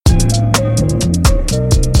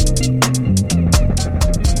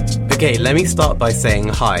Okay, let me start by saying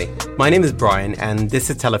hi. My name is Brian and this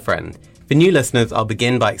is Tell a Friend. For new listeners, I'll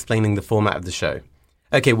begin by explaining the format of the show.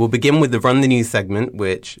 Okay, we'll begin with the Run the News segment,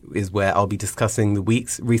 which is where I'll be discussing the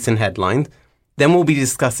week's recent headlines. Then we'll be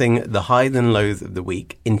discussing the highs and lows of the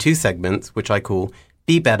week in two segments, which I call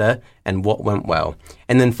Be Better and What Went Well.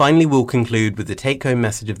 And then finally, we'll conclude with the take-home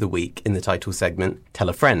message of the week in the title segment, Tell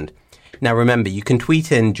a Friend. Now remember, you can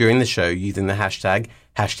tweet in during the show using the hashtag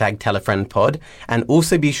 #TellAFriendPod, and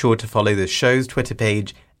also be sure to follow the show's Twitter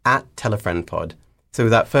page @TellAFriendPod. So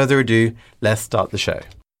without further ado, let's start the show.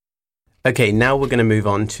 Okay, now we're going to move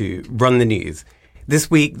on to Run the News.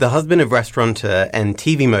 This week, the husband of restaurateur and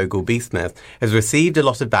TV mogul B. Smith has received a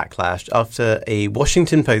lot of backlash after a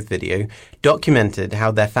Washington Post video documented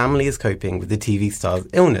how their family is coping with the TV star's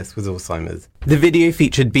illness with Alzheimer's. The video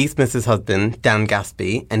featured B. Smith's husband, Dan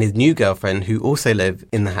Gaspee, and his new girlfriend who also live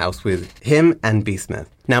in the house with him and B. Smith.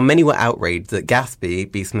 Now, many were outraged that Gaspee,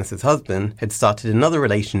 B. Smith's husband, had started another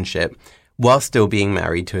relationship while still being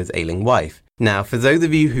married to his ailing wife. Now, for those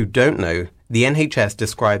of you who don't know, the NHS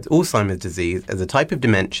describes Alzheimer's disease as a type of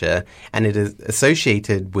dementia, and it is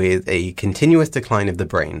associated with a continuous decline of the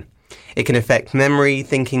brain. It can affect memory,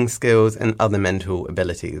 thinking skills, and other mental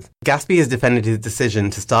abilities. Gaspee has defended his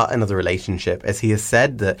decision to start another relationship, as he has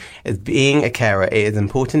said that as being a carer, it is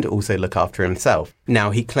important to also look after himself.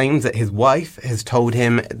 Now, he claims that his wife has told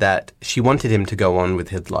him that she wanted him to go on with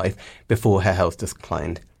his life before her health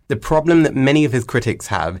declined. The problem that many of his critics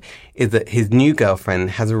have is that his new girlfriend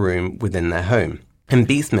has a room within their home, and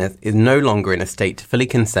B. Smith is no longer in a state to fully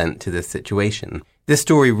consent to this situation. This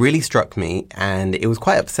story really struck me, and it was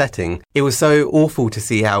quite upsetting. It was so awful to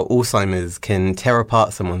see how Alzheimer's can tear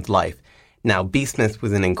apart someone's life. Now, B. Smith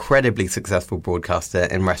was an incredibly successful broadcaster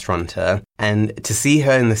and restaurateur, and to see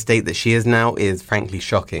her in the state that she is now is frankly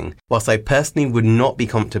shocking. Whilst I personally would not be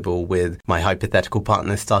comfortable with my hypothetical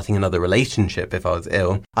partner starting another relationship if I was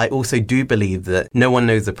ill, I also do believe that no one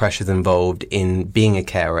knows the pressures involved in being a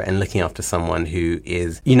carer and looking after someone who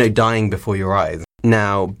is, dying before your eyes.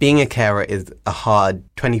 Now, being a carer is a hard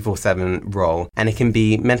 24/7 role, and it can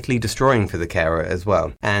be mentally destroying for the carer as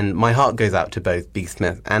well. And my heart goes out to both B.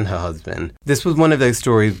 Smith and her husband. This was one of those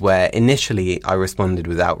stories where initially I responded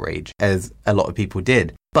with outrage, as a lot of people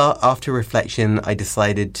did. But after reflection, I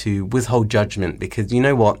decided to withhold judgment because, you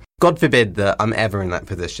know what? God forbid that I'm ever in that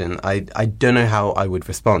position. I don't know how I would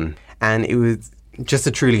respond. And it was just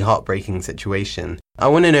a truly heartbreaking situation. I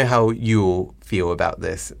want to know how you all feel about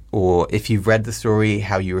this, or if you've read the story,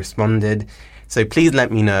 how you responded. So please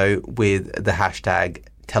let me know with the hashtag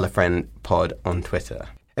 #TellAFriendPod on Twitter.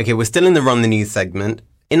 Okay, we're still in the Run the News segment.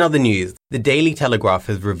 In other news, the Daily Telegraph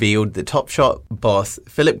has revealed that Topshop boss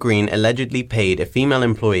Philip Green allegedly paid a female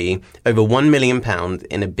employee over £1 million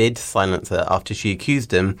in a bid to silence her after she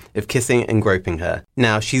accused him of kissing and groping her.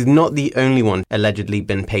 Now, she's not the only one allegedly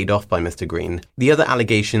been paid off by Mr. Green. The other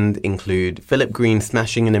allegations include Philip Green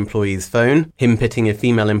smashing an employee's phone, him putting a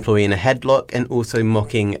female employee in a headlock, and also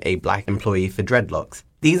mocking a black employee for dreadlocks.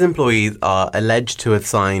 These employees are alleged to have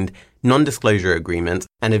signed non-disclosure agreements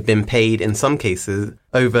and have been paid, in some cases,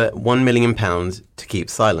 over £1 million to keep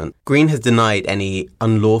silent. Green has denied any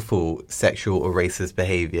unlawful sexual or racist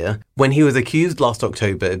behaviour. When he was accused last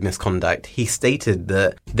October of misconduct, he stated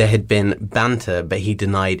that there had been banter, but he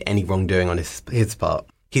denied any wrongdoing on his part.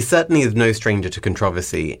 He certainly is no stranger to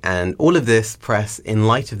controversy, and all of this press, in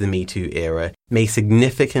light of the Me Too era, may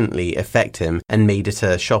significantly affect him and may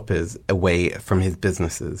deter shoppers away from his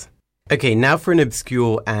businesses. Okay, now for an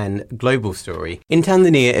obscure and global story. In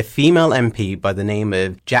Tanzania, a female MP by the name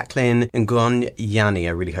of Jacqueline Ngonyani, I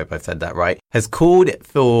really hope I've said that right, has called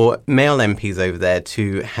for male MPs over there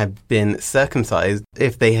to have been circumcised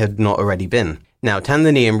if they had not already been. Now,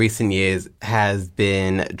 Tanzania in recent years has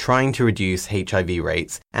been trying to reduce HIV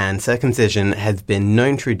rates, and circumcision has been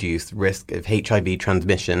known to reduce risk of HIV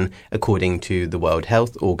transmission, according to the World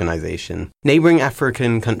Health Organization. Neighbouring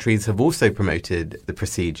African countries have also promoted the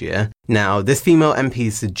procedure. Now, this female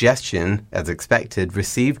MP's suggestion, as expected,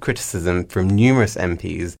 received criticism from numerous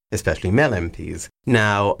MPs, especially male MPs.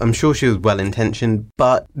 Now, I'm sure she was well-intentioned,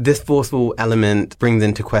 but this forceful element brings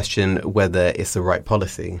into question whether it's the right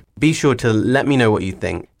policy. Be sure to let me know what you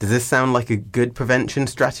think. Does this sound like a good prevention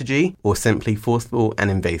strategy, or simply forceful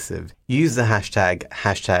and invasive? Use the hashtag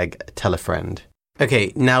 #TellAFriend.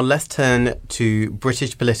 Okay, now let's turn to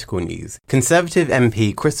British political news. Conservative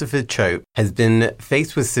MP Christopher Chope has been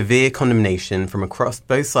faced with severe condemnation from across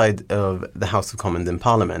both sides of the House of Commons in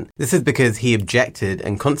Parliament. This is because he objected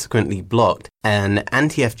and consequently blocked an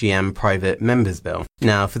anti-FGM private members bill.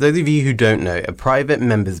 Now, for those of you who don't know, a private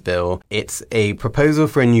members bill, it's a proposal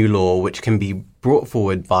for a new law which can be brought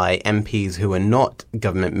forward by MPs who are not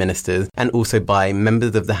government ministers and also by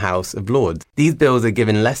members of the House of Lords. These bills are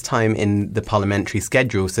given less time in the parliamentary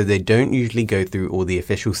schedule, so they don't usually go through all the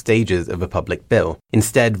official stages of a public bill.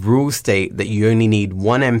 Instead, rules state that you only need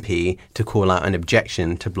one MP to call out an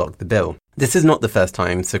objection to block the bill. This is not the first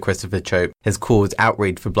time Sir Christopher Chope has caused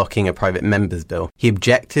outrage for blocking a private member's bill. He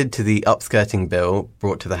objected to the upskirting bill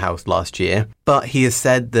brought to the House last year, but he has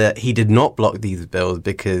said that he did not block these bills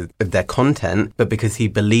because of their content, but because he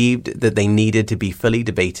believed that they needed to be fully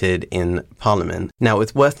debated in Parliament. Now,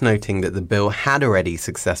 it's worth noting that the bill had already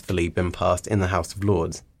successfully been passed in the House of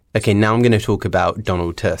Lords. Okay, now I'm going to talk about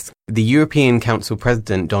Donald Tusk. The European Council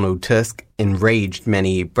President Donald Tusk enraged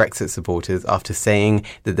many Brexit supporters after saying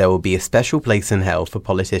that there will be a special place in hell for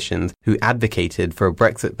politicians who advocated for a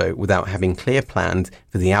Brexit vote without having clear plans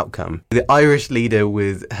for the outcome. The Irish leader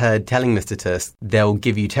was heard telling Mr. Tusk, "They'll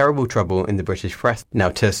give you terrible trouble in the British press." Now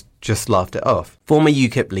Tusk just laughed it off. Former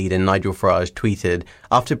UKIP leader Nigel Farage tweeted,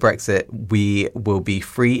 "After Brexit, we will be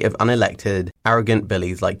free of unelected, arrogant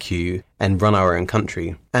bullies like you and run our own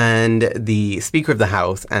country." And the Speaker of the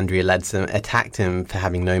House, Andrea Leadsom, attacked him for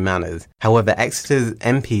having no manners. However, Exeter's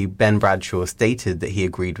MP Ben Bradshaw stated that he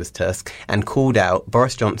agreed with Tusk and called out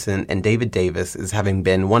Boris Johnson and David Davis as having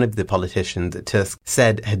been one of the politicians that Tusk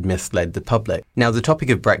said had misled the public. Now, the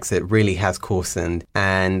topic of Brexit really has coarsened,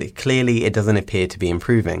 and clearly it doesn't appear to be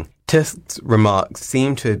improving. Tusk's remarks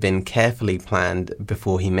seem to have been carefully planned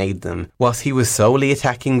before he made them. Whilst he was solely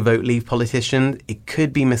attacking Vote Leave politicians, it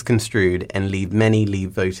could be misconstrued and leave many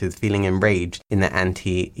Leave voters feeling enraged in their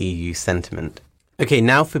anti-EU sentiment. Okay,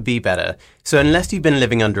 now for Be Better. So unless you've been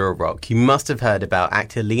living under a rock, you must have heard about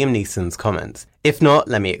actor Liam Neeson's comments. If not,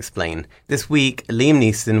 let me explain. This week, Liam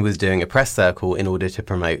Neeson was doing a press circle in order to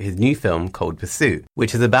promote his new film, Cold Pursuit,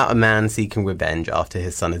 which is about a man seeking revenge after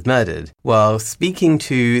his son is murdered. While speaking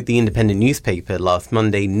to the Independent newspaper last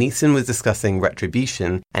Monday, Neeson was discussing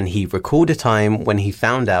retribution, and he recalled a time when he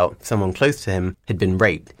found out someone close to him had been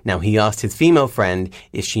raped. Now, he asked his female friend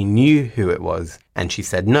if she knew who it was, and she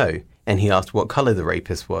said no. And he asked what colour the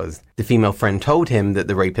rapist was. The female friend told him that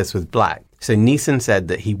the rapist was black. So Neeson said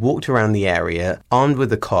that he walked around the area armed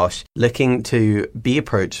with a kosh, looking to be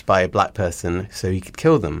approached by a black person so he could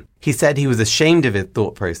kill them. He said he was ashamed of his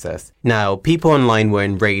thought process. Now, people online were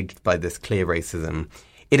enraged by this clear racism.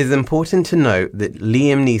 It is important to note that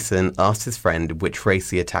Liam Neeson asked his friend which race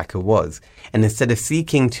the attacker was, and instead of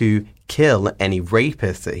seeking to kill any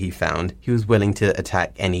rapist that he found, he was willing to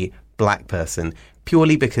attack any black person,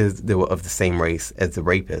 purely because they were of the same race as the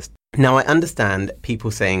rapist. Now, I understand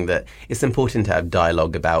people saying that it's important to have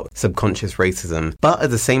dialogue about subconscious racism, but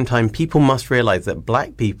at the same time, people must realize that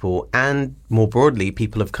black people and more broadly,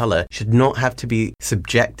 people of colour should not have to be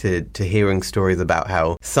subjected to hearing stories about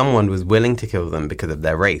how someone was willing to kill them because of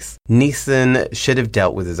their race. Neeson should have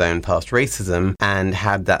dealt with his own past racism and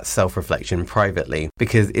had that self-reflection privately,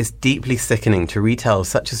 because it's deeply sickening to retell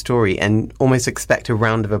such a story and almost expect a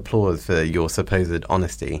round of applause for your supposed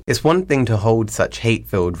honesty. It's one thing to hold such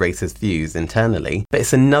hate-filled racist views internally, but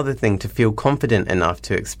it's another thing to feel confident enough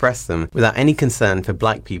to express them without any concern for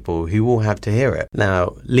black people who will have to hear it. Now,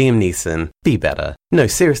 Liam Neeson, be better. No,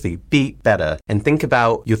 seriously, be better. And think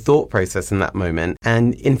about your thought process in that moment.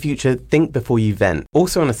 And in future, think before you vent.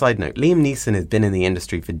 Also, on a side note, Liam Neeson has been in the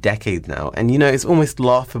industry for decades now. And, it's almost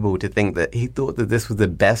laughable to think that he thought that this was the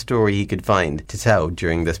best story he could find to tell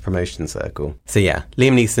during this promotion circle. So yeah,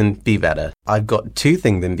 Liam Neeson, be better. I've got two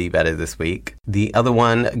things in Be Better this week. The other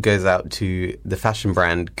one goes out to the fashion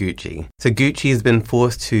brand Gucci. So Gucci has been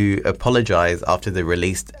forced to apologize after they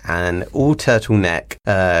released an all turtleneck,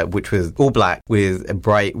 which was all black with a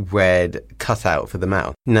bright red cutout for the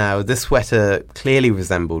mouth. Now, this sweater clearly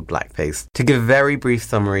resembled blackface. To give a very brief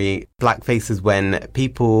summary, blackface is when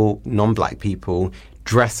people, non-black people,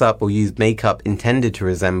 dress up or use makeup intended to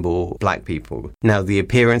resemble black people. Now, the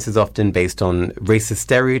appearance is often based on racist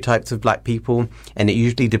stereotypes of black people, and it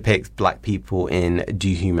usually depicts black people in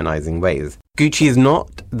dehumanizing ways. Gucci is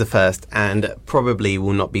not the first and probably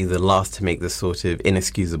will not be the last to make this sort of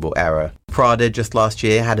inexcusable error. Prada just last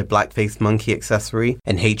year had a blackface monkey accessory,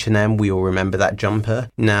 and H&M, we all remember that jumper.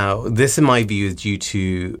 Now, this in my view is due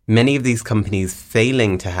to many of these companies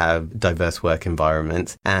failing to have diverse work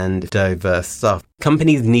environments and diverse stuff.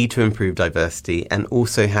 Companies need to improve diversity and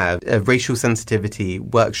also have racial sensitivity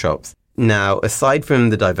workshops. Now, aside from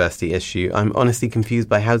the diversity issue, I'm honestly confused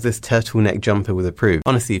by how this turtleneck jumper was approved.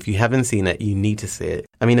 Honestly, if you haven't seen it, you need to see it.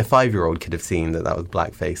 I mean, a 5-year-old could have seen that was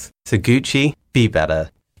blackface. So Gucci, be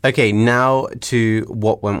better. Okay, now to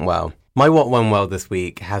what went well. My what went well this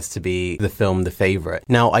week has to be the film The Favourite.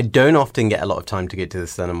 Now, I don't often get a lot of time to go to the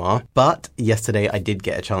cinema, but yesterday I did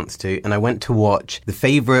get a chance to, and I went to watch The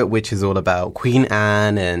Favourite, which is all about Queen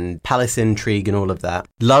Anne and palace intrigue and all of that.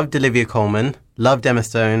 Loved Olivia Colman, loved Emma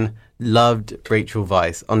Stone, loved Rachel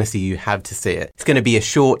Weisz. Honestly, you have to see it. It's going to be a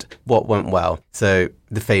short what went well. So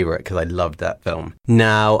The Favourite, because I loved that film.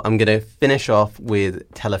 Now I'm going to finish off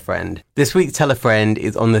with Tell a Friend. This week's Tell a Friend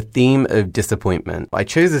is on the theme of disappointment. I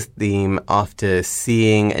chose this theme after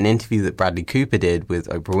seeing an interview that Bradley Cooper did with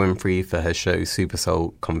Oprah Winfrey for her show Super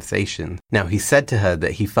Soul Conversation. Now, he said to her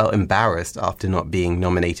that he felt embarrassed after not being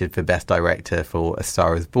nominated for Best Director for A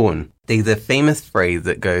Star is Born. There's a famous phrase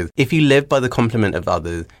that goes, if you live by the compliment of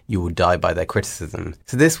others, you will die by their criticism.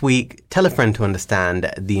 So this week, tell a friend to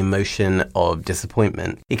understand the emotion of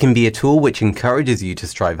disappointment. It can be a tool which encourages you to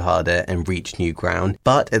strive harder and reach new ground,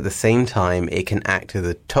 but at the same time, it can act as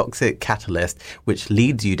a toxic catalyst which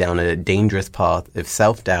leads you down a dangerous path of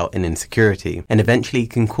self-doubt and insecurity, and eventually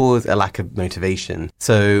can cause a lack of motivation.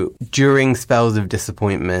 So during spells of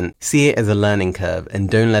disappointment, see it as a learning curve and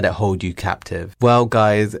don't let it hold you captive. Well,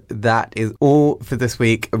 guys, that is all for this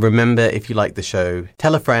week. Remember, if you like the show,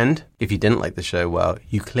 tell a friend. If you didn't like the show, well,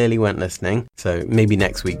 you clearly weren't listening. So maybe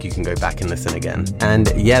next week you can go back and listen again.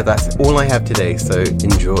 And yeah, that's all I have today. So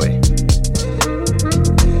enjoy.